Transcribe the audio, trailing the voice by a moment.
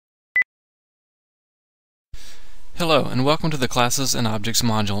Hello, and welcome to the Classes and Objects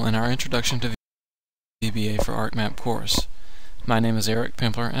module in our Introduction to VBA for ArcMap course. My name is Eric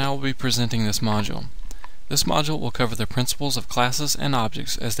Pimpler, and I will be presenting this module. This module will cover the principles of classes and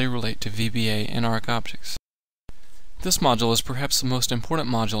objects as they relate to VBA and ArcObjects. This module is perhaps the most important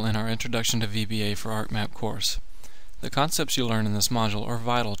module in our Introduction to VBA for ArcMap course. The concepts you learn in this module are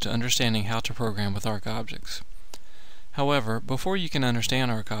vital to understanding how to program with ArcObjects. However, before you can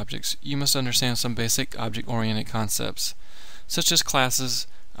understand ArcObjects, you must understand some basic object-oriented concepts, such as classes,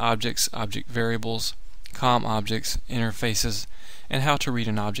 objects, object variables, COM objects, interfaces, and how to read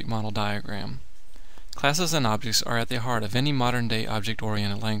an object model diagram. Classes and objects are at the heart of any modern-day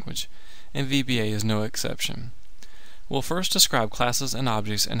object-oriented language, and VBA is no exception. We'll first describe classes and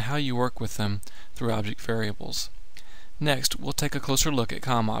objects and how you work with them through object variables. Next, we'll take a closer look at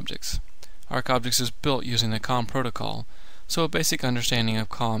COM objects. ArcObjects is built using the COM protocol, so a basic understanding of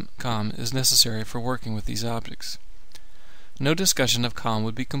COM is necessary for working with these objects. No discussion of COM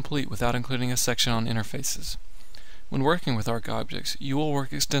would be complete without including a section on interfaces. When working with ArcObjects, you will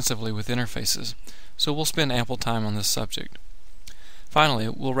work extensively with interfaces, so we'll spend ample time on this subject. Finally,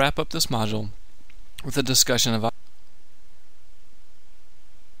 we'll wrap up this module with a discussion of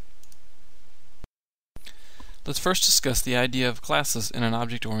Let's first discuss the idea of classes in an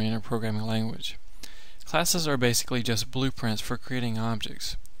object-oriented programming language. Classes are basically just blueprints for creating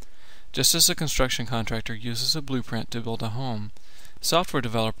objects. Just as a construction contractor uses a blueprint to build a home, software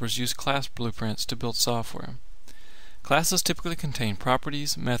developers use class blueprints to build software. Classes typically contain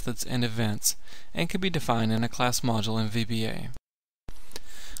properties, methods, and events, and can be defined in a class module in VBA.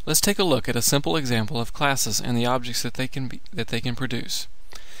 Let's take a look at a simple example of classes and the objects that they can produce.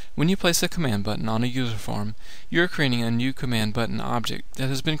 When you place a command button on a user form, you are creating a new command button object that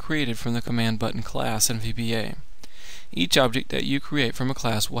has been created from the command button class in VBA. Each object that you create from a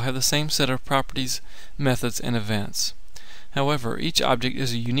class will have the same set of properties, methods, and events. However, each object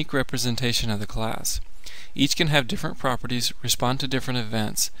is a unique representation of the class. Each can have different properties, respond to different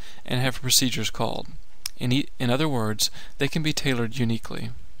events, and have procedures called. In other words, they can be tailored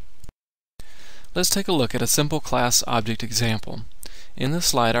uniquely. Let's take a look at a simple class object example. In this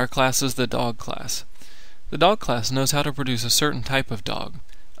slide, our class is the dog class. The dog class knows how to produce a certain type of dog,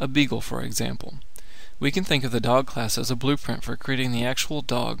 a beagle for example. We can think of the dog class as a blueprint for creating the actual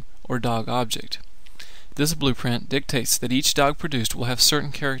dog or dog object. This blueprint dictates that each dog produced will have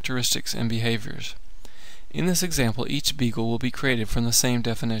certain characteristics and behaviors. In this example, each beagle will be created from the same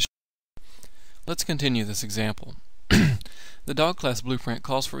definition. Let's continue this example. The dog class blueprint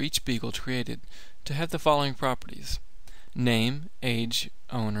calls for each beagle created to have the following properties: name, age,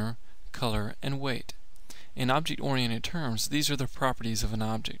 owner, color, and weight. In object-oriented terms, these are the properties of an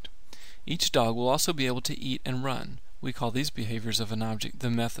object. Each dog will also be able to eat and run. We call these behaviors of an object the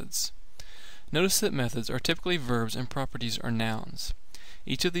methods. Notice that methods are typically verbs and properties are nouns.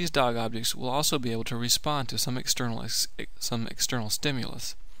 Each of these dog objects will also be able to respond to some external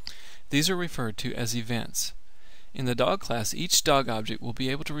stimulus. These are referred to as events. In the dog class, each dog object will be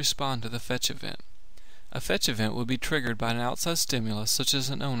able to respond to the fetch event. A fetch event will be triggered by an outside stimulus such as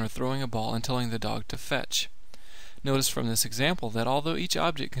an owner throwing a ball and telling the dog to fetch. Notice from this example that although each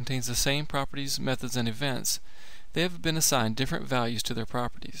object contains the same properties, methods, and events, they have been assigned different values to their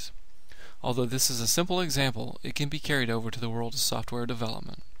properties. Although this is a simple example, it can be carried over to the world of software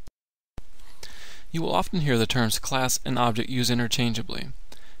development. You will often hear the terms class and object used interchangeably,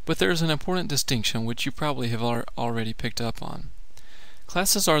 but there is an important distinction which you probably have already picked up on.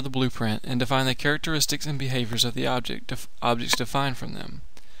 Classes are the blueprint and define the characteristics and behaviors of the objects defined from them.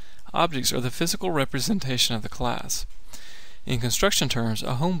 Objects are the physical representation of the class. In construction terms,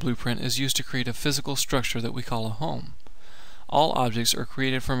 a home blueprint is used to create a physical structure that we call a home. All objects are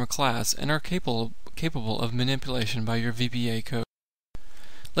created from a class and are capable of manipulation by your VBA code.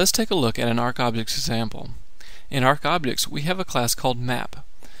 Let's take a look at an ArcObjects example. In ArcObjects, we have a class called Map.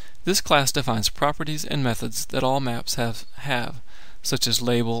 This class defines properties and methods that all maps have, such as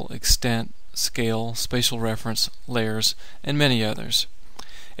label, extent, scale, spatial reference, layers, and many others.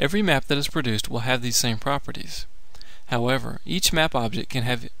 Every map that is produced will have these same properties. However, each map object can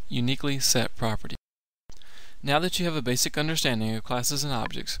have uniquely set properties. Now that you have a basic understanding of classes and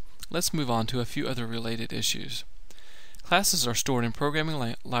objects, let's move on to a few other related issues. Classes are stored in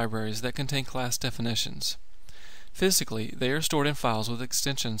programming libraries that contain class definitions. Physically, they are stored in files with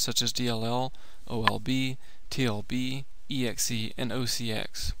extensions such as DLL, OLB, TLB, EXE, and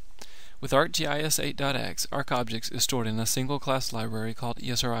OCX. With ArcGIS 8.x, ArcObjects is stored in a single class library called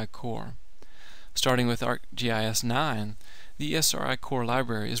ESRI Core. Starting with ArcGIS 9, the ESRI Core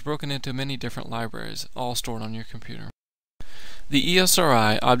library is broken into many different libraries, all stored on your computer. The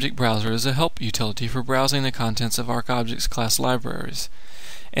ESRI Object Browser is a help utility for browsing the contents of ArcObjects class libraries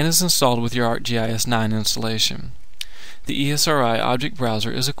and is installed with your ArcGIS 9 installation. The ESRI Object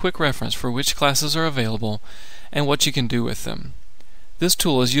Browser is a quick reference for which classes are available and what you can do with them. This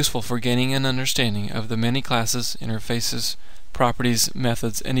tool is useful for gaining an understanding of the many classes, interfaces, properties,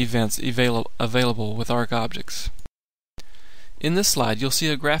 methods, and events available with ArcObjects. In this slide, you'll see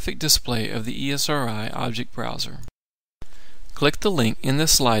a graphic display of the ESRI Object Browser. Click the link in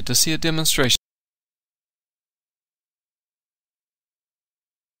this slide to see a demonstration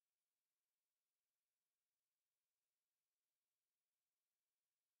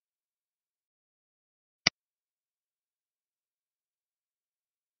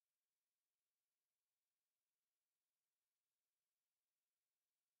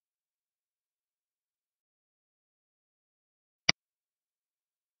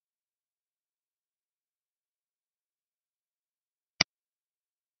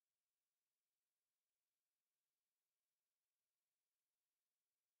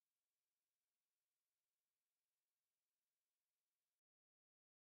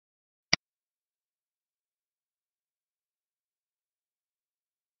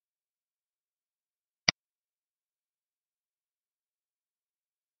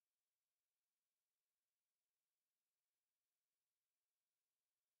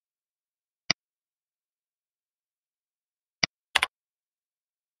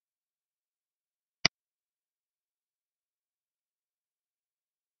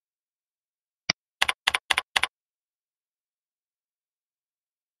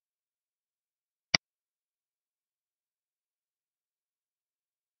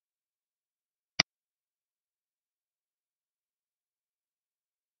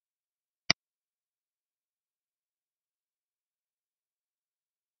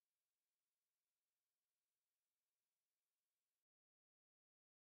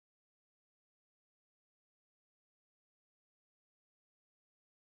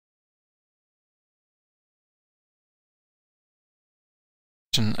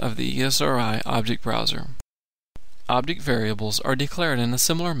of the ESRI Object Browser. Object variables are declared in a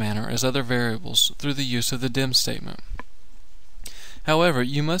similar manner as other variables through the use of the dim statement. However,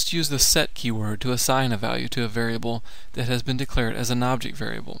 you must use the set keyword to assign a value to a variable that has been declared as an object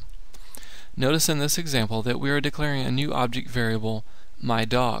variable. Notice in this example that we are declaring a new object variable,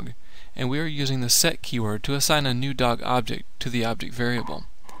 myDog, and we are using the set keyword to assign a new dog object to the object variable.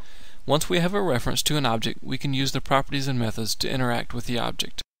 Once we have a reference to an object, we can use the properties and methods to interact with the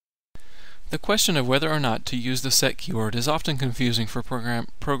object. The question of whether or not to use the set keyword is often confusing for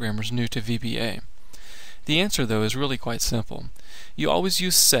programmers new to VBA. The answer, though, is really quite simple. You always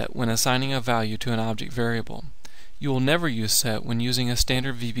use set when assigning a value to an object variable. You will never use set when using a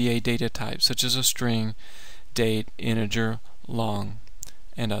standard VBA data type such as a string, date, integer, long,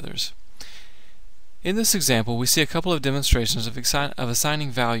 and others. In this example, we see a couple of demonstrations of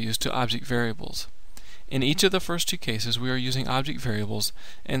assigning values to object variables. In each of the first two cases, we are using object variables,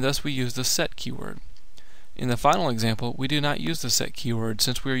 and thus we use the set keyword. In the final example, we do not use the set keyword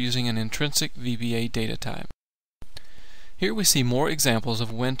since we are using an intrinsic VBA data type. Here we see more examples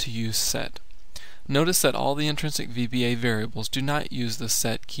of when to use set. Notice that all the intrinsic VBA variables do not use the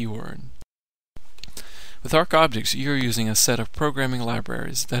set keyword. With ArcObjects, you are using a set of programming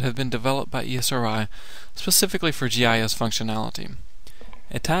libraries that have been developed by ESRI specifically for GIS functionality.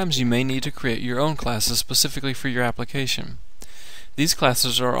 At times, you may need to create your own classes specifically for your application. These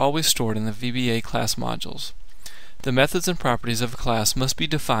classes are always stored in the VBA class modules. The methods and properties of a class must be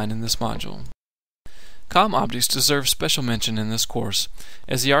defined in this module. COM objects deserve special mention in this course,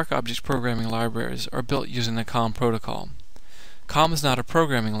 as the ArcObjects programming libraries are built using the COM protocol. COM is not a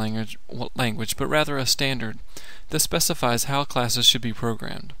programming language, but rather a standard that specifies how classes should be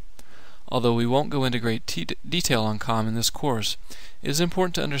programmed. Although we won't go into great detail on COM in this course, it is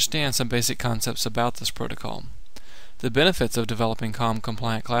important to understand some basic concepts about this protocol. The benefits of developing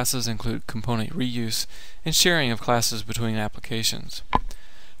COM-compliant classes include component reuse and sharing of classes between applications.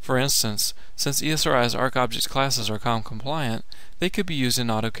 For instance, since ESRI's ArcObjects classes are COM-compliant, they could be used in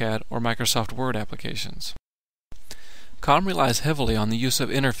AutoCAD or Microsoft Word applications. COM relies heavily on the use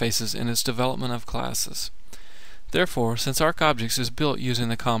of interfaces in its development of classes. Therefore, since ArcObjects is built using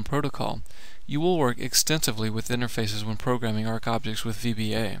the COM protocol, you will work extensively with interfaces when programming ArcObjects with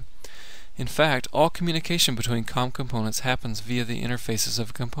VBA. In fact, all communication between COM components happens via the interfaces of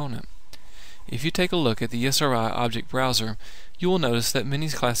a component. If you take a look at the ESRI Object Browser, you will notice that many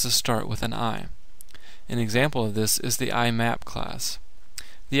classes start with an I. An example of this is the IMAP class.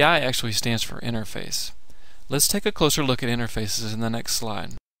 The I actually stands for interface. Let's take a closer look at interfaces in the next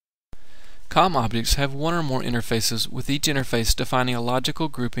slide. COM objects have one or more interfaces, with each interface defining a logical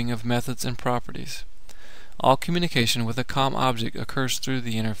grouping of methods and properties. All communication with a COM object occurs through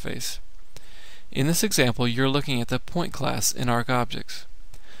the interface. In this example, you're looking at the point class in ArcObjects.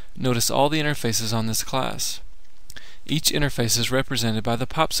 Notice all the interfaces on this class. Each interface is represented by the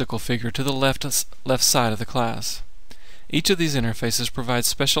popsicle figure to the left side of the class. Each of these interfaces provides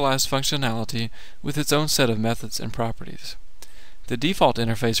specialized functionality with its own set of methods and properties. The default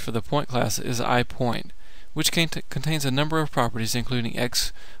interface for the point class is iPoint, which contains a number of properties including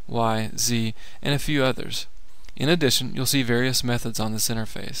X, Y, Z, and a few others. In addition, you'll see various methods on this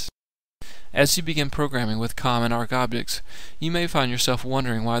interface. As you begin programming with COM and ArcObjects, you may find yourself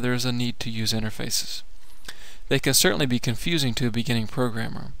wondering why there is a need to use interfaces. They can certainly be confusing to a beginning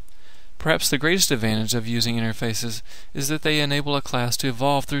programmer. Perhaps the greatest advantage of using interfaces is that they enable a class to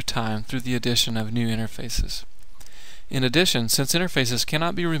evolve through time through the addition of new interfaces. In addition, since interfaces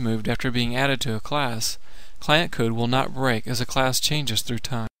cannot be removed after being added to a class, client code will not break as a class changes through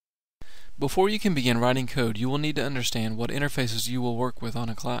time. Before you can begin writing code, you will need to understand what interfaces you will work with on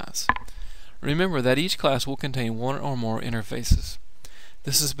a class. Remember that each class will contain one or more interfaces.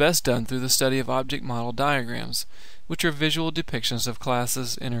 This is best done through the study of object model diagrams, which are visual depictions of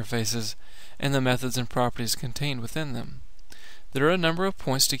classes, interfaces, and the methods and properties contained within them. There are a number of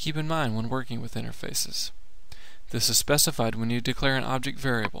points to keep in mind when working with interfaces. This is specified when you declare an object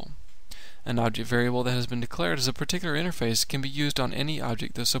variable. An object variable that has been declared as a particular interface can be used on any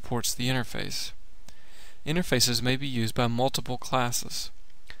object that supports the interface. Interfaces may be used by multiple classes.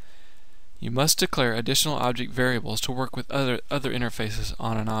 You must declare additional object variables to work with other interfaces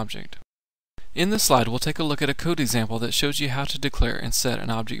on an object. In this slide, we'll take a look at a code example that shows you how to declare and set an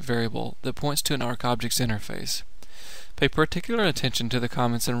object variable that points to an ArcObjects interface. Pay particular attention to the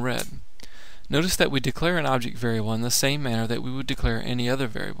comments in red. Notice that we declare an object variable in the same manner that we would declare any other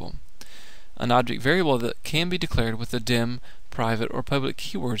variable. An object variable that can be declared with the dim, private, or public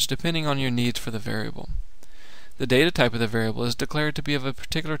keywords depending on your needs for the variable. The data type of the variable is declared to be of a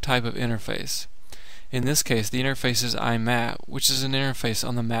particular type of interface. In this case, the interface is IMAP, which is an interface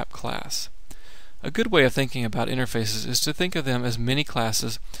on the map class. A good way of thinking about interfaces is to think of them as mini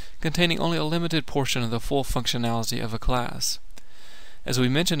classes containing only a limited portion of the full functionality of a class. As we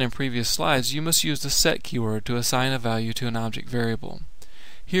mentioned in previous slides, you must use the set keyword to assign a value to an object variable.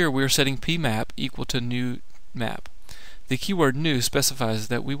 Here we are setting pmap equal to new map. The keyword new specifies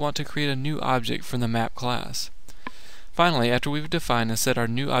that we want to create a new object from the map class. Finally, after we've defined and set our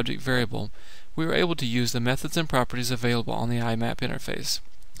new object variable, we are able to use the methods and properties available on the IMAP interface.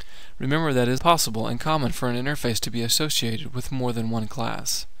 Remember that it is possible and common for an interface to be associated with more than one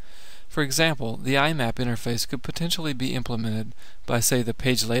class. For example, the IMAP interface could potentially be implemented by, say, the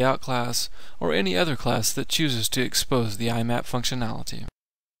page layout class or any other class that chooses to expose the IMAP functionality.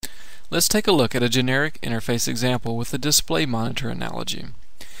 Let's take a look at a generic interface example with the display monitor analogy.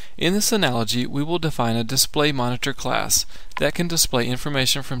 In this analogy, we will define a display monitor class that can display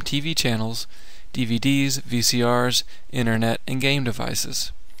information from TV channels, DVDs, VCRs, internet, and game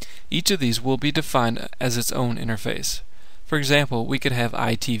devices. Each of these will be defined as its own interface. For example, we could have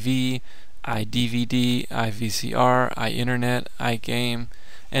iTV, iDVD, iVCR, iInternet, iGame,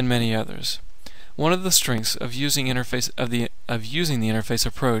 and many others. One of the strengths of using the interface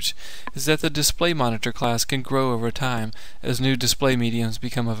approach is that the display monitor class can grow over time as new display mediums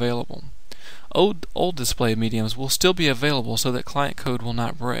become available. Old display mediums will still be available so that client code will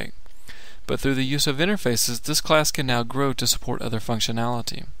not break. But through the use of interfaces, this class can now grow to support other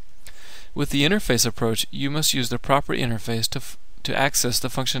functionality. With the interface approach, you must use the proper interface to access the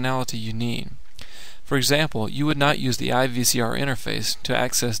functionality you need. For example, you would not use the iVCR interface to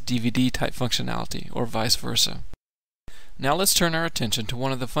access DVD-type functionality, or vice versa. Now let's turn our attention to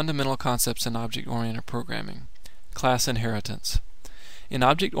one of the fundamental concepts in object-oriented programming: class inheritance. In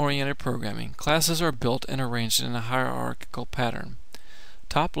object-oriented programming, classes are built and arranged in a hierarchical pattern.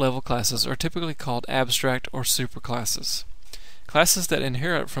 Top-level classes are typically called abstract or superclasses. Classes that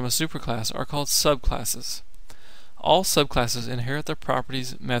inherit from a superclass are called subclasses. All subclasses inherit their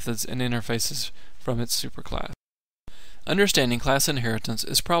properties, methods, and interfaces from its superclass. Understanding class inheritance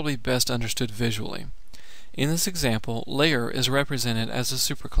is probably best understood visually. In this example, layer is represented as a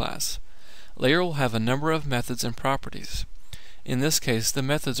superclass. Layer will have a number of methods and properties. In this case, the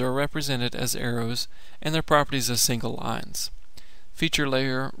methods are represented as arrows and their properties as single lines. Feature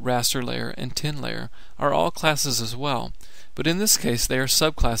layer, raster layer, and tin layer are all classes as well, but in this case they are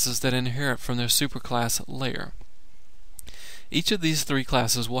subclasses that inherit from their superclass layer. Each of these three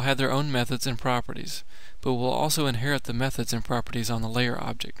classes will have their own methods and properties, but will also inherit the methods and properties on the layer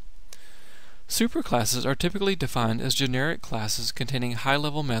object. Superclasses are typically defined as generic classes containing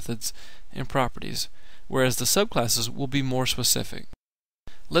high-level methods and properties, whereas the subclasses will be more specific.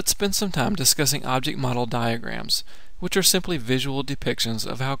 Let's spend some time discussing object model diagrams, which are simply visual depictions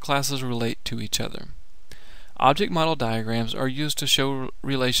of how classes relate to each other. Object model diagrams are used to show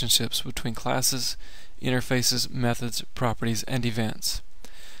relationships between classes, interfaces, methods, properties, and events.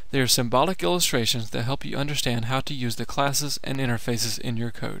 They are symbolic illustrations that help you understand how to use the classes and interfaces in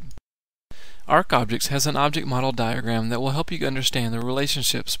your code. ArcObjects has an object model diagram that will help you understand the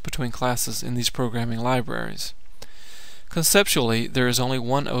relationships between classes in these programming libraries. Conceptually, there is only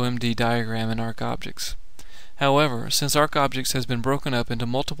one OMD diagram in ArcObjects. However, since ArcObjects has been broken up into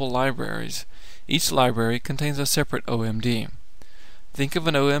multiple libraries, each library contains a separate OMD. Think of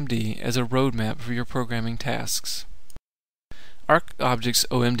an OMD as a roadmap for your programming tasks. ArcObjects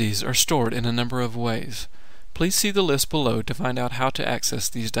OMDs are stored in a number of ways. Please see the list below to find out how to access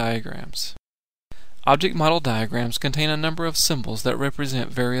these diagrams. Object model diagrams contain a number of symbols that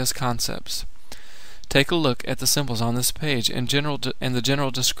represent various concepts. Take a look at the symbols on this page and the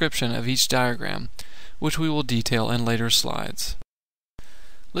general description of each diagram, which we will detail in later slides.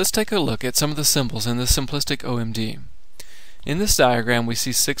 Let's take a look at some of the symbols in this simplistic OMD. In this diagram we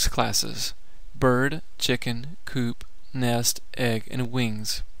see 6 classes: bird, chicken, coop, nest, egg, and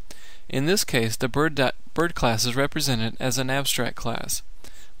wings. In this case, the bird class is represented as an abstract class,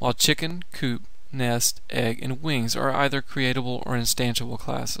 while chicken, coop, nest, egg, and wings are either creatable or instantiable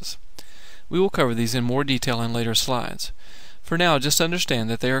classes. We will cover these in more detail in later slides. For now, just understand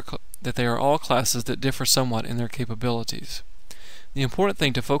that they are all classes that differ somewhat in their capabilities. The important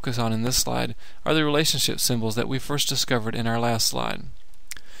thing to focus on in this slide are the relationship symbols that we first discovered in our last slide.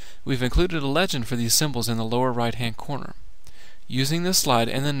 We've included a legend for these symbols in the lower right-hand corner. Using this slide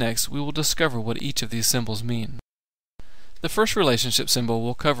and the next, we will discover what each of these symbols mean. The first relationship symbol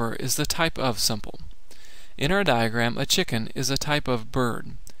we'll cover is the type of symbol. In our diagram, a chicken is a type of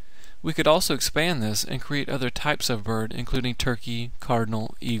bird. We could also expand this and create other types of bird, including turkey,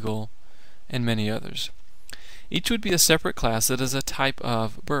 cardinal, eagle, and many others. Each would be a separate class that is a type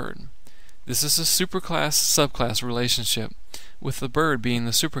of bird. This is a superclass-subclass relationship, with the bird being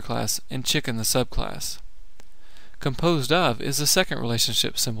the superclass and chicken the subclass. Composed of is the second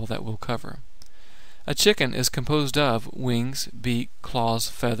relationship symbol that we'll cover. A chicken is composed of wings, beak, claws,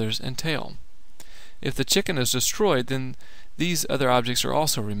 feathers, and tail. If the chicken is destroyed, then these other objects are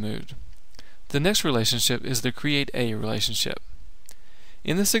also removed. The next relationship is the create-a relationship.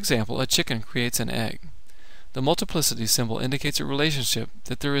 In this example, a chicken creates an egg. The multiplicity symbol indicates a relationship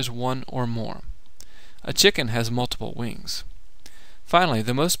that there is one or more. A chicken has multiple wings. Finally,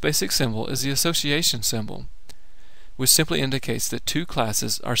 the most basic symbol is the association symbol, which simply indicates that two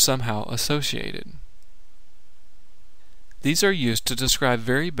classes are somehow associated. These are used to describe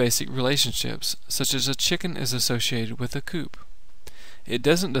very basic relationships, such as a chicken is associated with a coop. It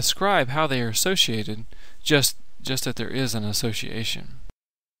doesn't describe how they are associated, just that there is an association.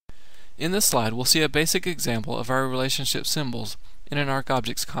 In this slide, we'll see a basic example of our relationship symbols in an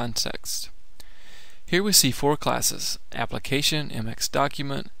ArcObjects context. Here we see 4 classes: Application,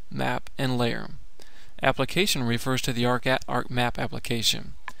 MXDocument, Map, and Layer. Application refers to the ArcMap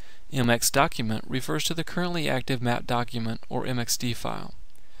application. MXDocument refers to the currently active map document or MXD file.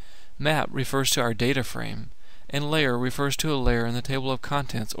 Map refers to our data frame, and Layer refers to a layer in the table of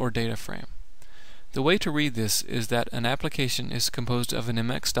contents or data frame. The way to read this is that an application is composed of an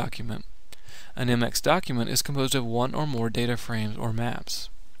MX document. An MX document is composed of one or more data frames or maps.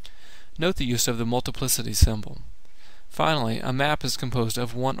 Note the use of the multiplicity symbol. Finally, a map is composed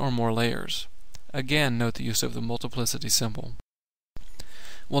of one or more layers. Again, note the use of the multiplicity symbol.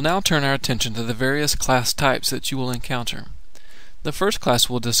 We'll now turn our attention to the various class types that you will encounter. The first class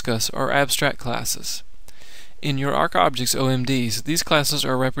we'll discuss are abstract classes. In your ArcObjects OMDs, these classes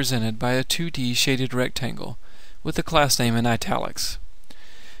are represented by a 2D shaded rectangle with the class name in italics.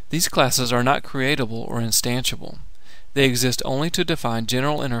 These classes are not creatable or instantiable. They exist only to define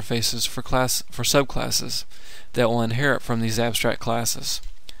general interfaces for subclasses that will inherit from these abstract classes.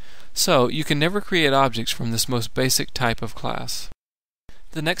 So, you can never create objects from this most basic type of class.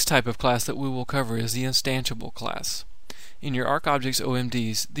 The next type of class that we will cover is the instantiable class. In your ArcObjects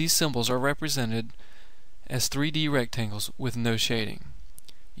OMDs, these symbols are represented as 3D rectangles with no shading.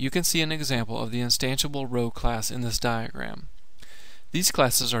 You can see an example of the instantiable row class in this diagram. These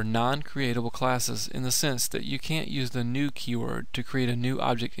classes are non-creatable classes in the sense that you can't use the new keyword to create a new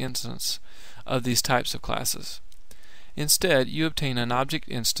object instance of these types of classes. Instead, you obtain an object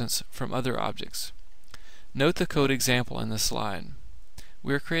instance from other objects. Note the code example in this slide.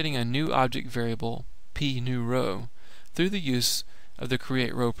 We are creating a new object variable, pNewRow, through the use of the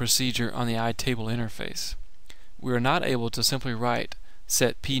createRow procedure on the iTable interface. We are not able to simply write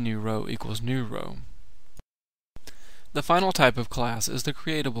set pNewRow equals new row. The final type of class is the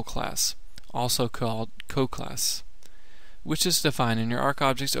creatable class, also called coclass, which is defined in your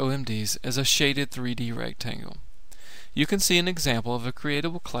ArcObjects OMDs as a shaded 3D rectangle. You can see an example of a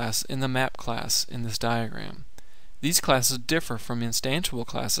creatable class in the map class in this diagram. These classes differ from instantiable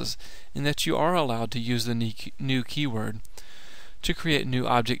classes in that you are allowed to use the new keyword to create new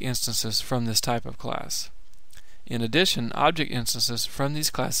object instances from this type of class. In addition, object instances from these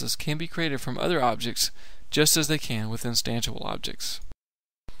classes can be created from other objects just as they can with instantiable objects.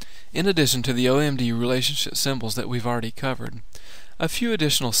 In addition to the OMD relationship symbols that we've already covered, a few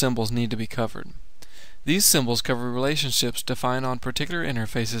additional symbols need to be covered. These symbols cover relationships defined on particular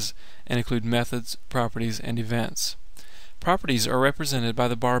interfaces and include methods, properties, and events. Properties are represented by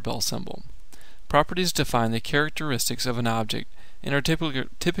the barbell symbol. Properties define the characteristics of an object and are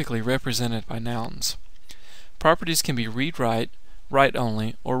typically represented by nouns. Properties can be read-write,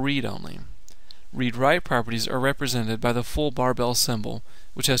 write-only, or read-only. Read-write properties are represented by the full barbell symbol,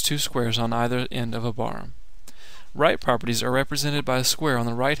 which has two squares on either end of a bar. Write properties are represented by a square on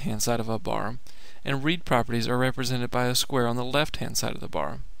the right-hand side of a bar, and read properties are represented by a square on the left-hand side of the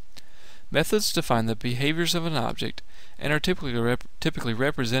bar. Methods define the behaviors of an object and are typically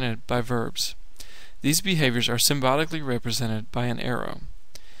represented by verbs. These behaviors are symbolically represented by an arrow.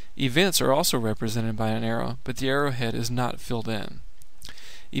 Events are also represented by an arrow, but the arrowhead is not filled in.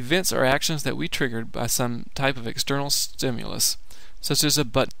 Events are actions that we triggered by some type of external stimulus, such as a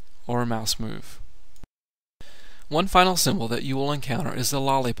button or a mouse move. One final symbol that you will encounter is the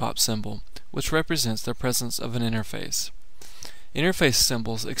lollipop symbol, which represents the presence of an interface. Interface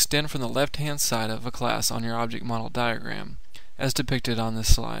symbols extend from the left-hand side of a class on your object model diagram, as depicted on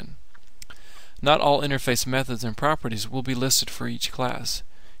this slide. Not all interface methods and properties will be listed for each class.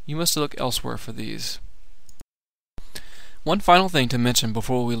 You must look elsewhere for these. One final thing to mention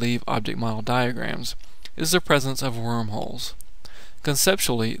before we leave object model diagrams is the presence of wormholes.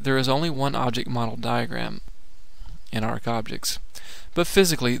 Conceptually, there is only one object model diagram in ArcObjects, but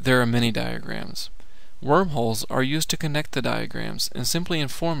physically there are many diagrams. Wormholes are used to connect the diagrams and simply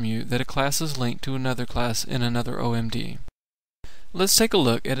inform you that a class is linked to another class in another OMD. Let's take a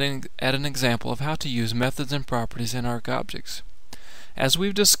look at an example of how to use methods and properties in ArcObjects. As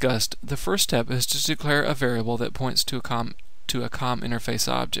we've discussed, the first step is to declare a variable that points to a COM interface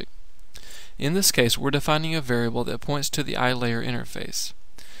object. In this case, we're defining a variable that points to the iLayer interface.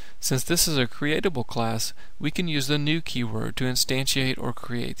 Since this is a creatable class, we can use the new keyword to instantiate or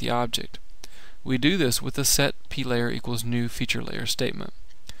create the object. We do this with the set pLayer equals new feature layer statement.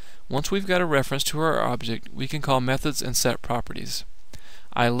 Once we've got a reference to our object, we can call methods and set properties.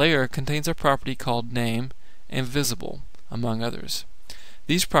 iLayer contains a property called name and visible, among others.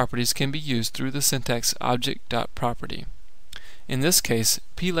 These properties can be used through the syntax object.property. In this case,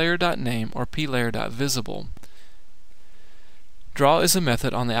 pLayer.name or pLayer.visible. Draw is a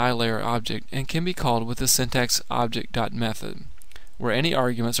method on the iLayer object and can be called with the syntax object.method, where any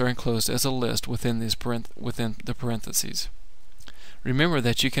arguments are enclosed as a list within the parentheses. Remember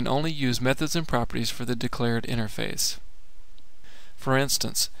that you can only use methods and properties for the declared interface. For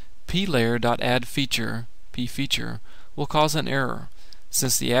instance, pLayer.addFeature, pFeature, will cause an error,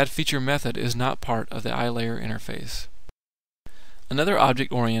 since the addFeature method is not part of the iLayer interface. Another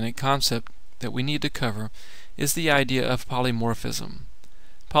object-oriented concept that we need to cover is the idea of polymorphism.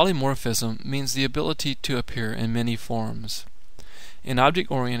 Polymorphism means the ability to appear in many forms. In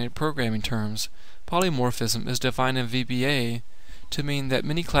object-oriented programming terms, polymorphism is defined in VBA to mean that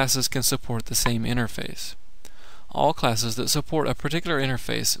many classes can support the same interface. All classes that support a particular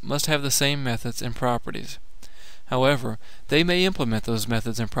interface must have the same methods and properties. However, they may implement those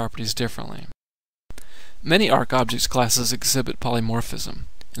methods and properties differently. Many ArcObjects classes exhibit polymorphism.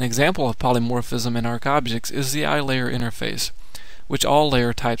 An example of polymorphism in ArcObjects is the iLayer interface, which all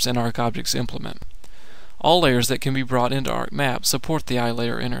layer types in ArcObjects implement. All layers that can be brought into ArcMap support the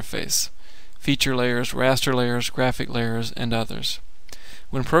iLayer interface: feature layers, raster layers, graphic layers, and others.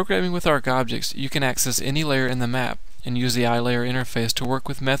 When programming with ArcObjects, you can access any layer in the map and use the iLayer interface to work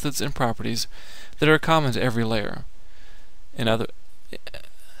with methods and properties that are common to every layer.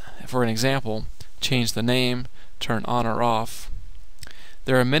 For an example, change the name, turn on or off.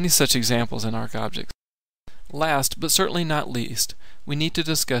 There are many such examples in ArcObjects. Last, but certainly not least, we need to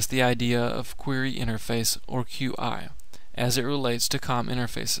discuss the idea of query interface, or QI, as it relates to COM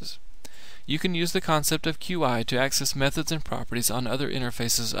interfaces. You can use the concept of QI to access methods and properties on other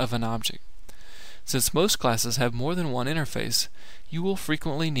interfaces of an object. Since most classes have more than one interface, you will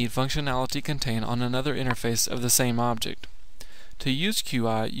frequently need functionality contained on another interface of the same object. To use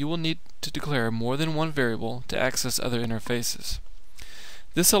QI, you will need to declare more than one variable to access other interfaces.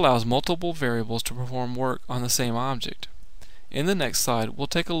 This allows multiple variables to perform work on the same object. In the next slide, we'll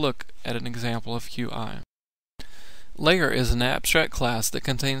take a look at an example of QI. Layer is an abstract class that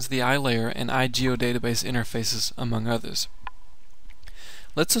contains the iLayer and iGeoDatabase interfaces, among others.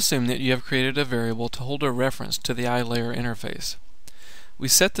 Let's assume that you have created a variable to hold a reference to the iLayer interface. We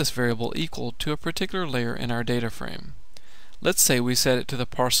set this variable equal to a particular layer in our data frame. Let's say we set it to the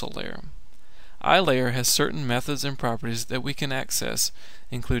parcel layer. iLayer has certain methods and properties that we can access,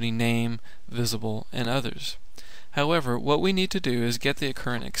 including name, visible, and others. However, what we need to do is get the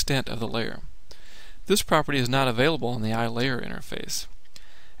current extent of the layer. This property is not available in the iLayer interface.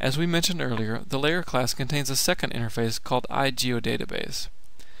 As we mentioned earlier, the layer class contains a second interface called iGeoDatabase.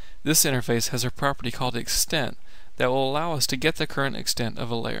 This interface has a property called extent that will allow us to get the current extent of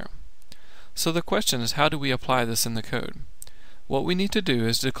a layer. So the question is, how do we apply this in the code? What we need to do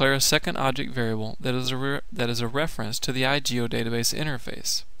is declare a second object variable that is a reference to the iGeoDatabase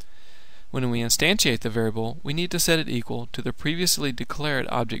interface. When we instantiate the variable, we need to set it equal to the previously declared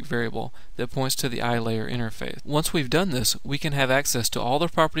object variable that points to the iLayer interface. Once we've done this, we can have access to all the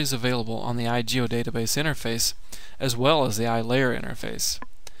properties available on the iGeoDatabase interface, as well as the iLayer interface.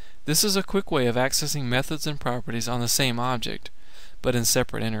 This is a quick way of accessing methods and properties on the same object, but in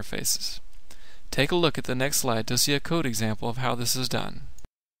separate interfaces. Take a look at the next slide to see a code example of how this is done.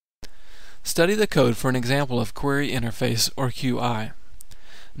 Study the code for an example of Query Interface, or QI.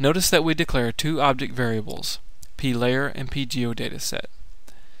 Notice that we declare two object variables, pLayer and pGeoDataSet.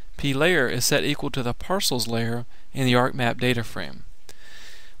 pLayer is set equal to the parcels layer in the ArcMap data frame.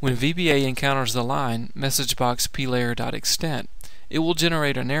 When VBA encounters the line messagebox pLayer.extent, it will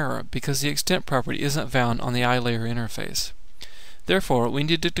generate an error because the extent property isn't found on the iLayer interface. Therefore, we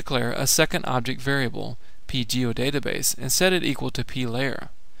need to declare a second object variable, pGeoDatabase, and set it equal to pLayer.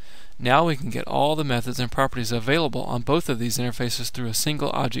 Now we can get all the methods and properties available on both of these interfaces through a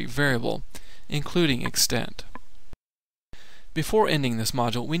single object variable, including extent. Before ending this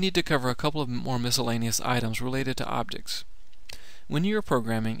module, we need to cover a couple of more miscellaneous items related to objects. When you are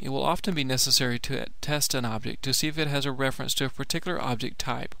programming, it will often be necessary to test an object to see if it has a reference to a particular object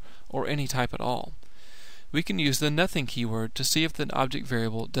type, or any type at all. We can use the nothing keyword to see if the object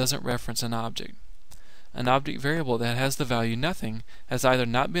variable doesn't reference an object. An object variable that has the value nothing has either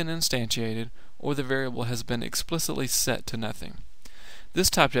not been instantiated or the variable has been explicitly set to nothing. This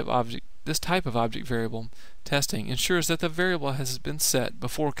type of object variable testing ensures that the variable has been set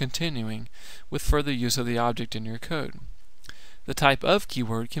before continuing with further use of the object in your code. The type of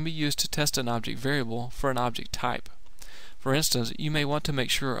keyword can be used to test an object variable for an object type. For instance, you may want to make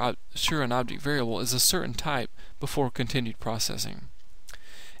sure an object variable is a certain type before continued processing.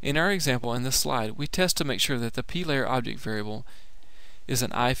 In our example in this slide, we test to make sure that the pLayer object variable is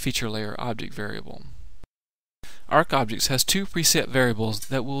an iFeatureLayer object variable. ArcObjects has two preset variables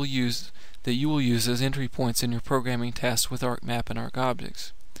that you will use as entry points in your programming tasks with ArcMap and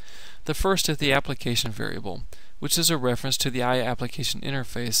ArcObjects. The first is the application variable, which is a reference to the iApplication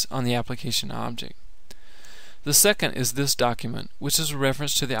interface on the application object. The second is this document, which is a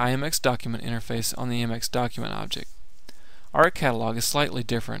reference to the IMX document interface on the MX document object. ArcCatalog is slightly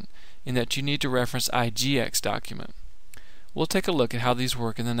different in that you need to reference IGX document. We'll take a look at how these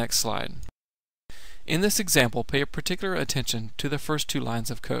work in the next slide. In this example, pay particular attention to the first two lines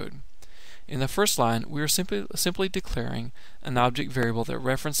of code. In the first line, we are simply declaring an object variable that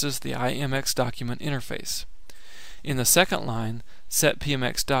references the IMX document interface. In the second line, set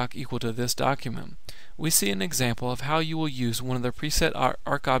pmxdoc equal to this document, we see an example of how you will use one of the preset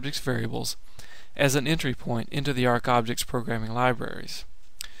ArcObjects variables as an entry point into the ArcObjects programming libraries.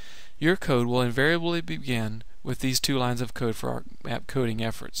 Your code will invariably begin with these two lines of code for ArcMap coding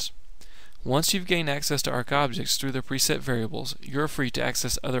efforts. Once you've gained access to ArcObjects through the preset variables, you're free to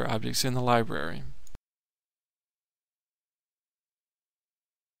access other objects in the library.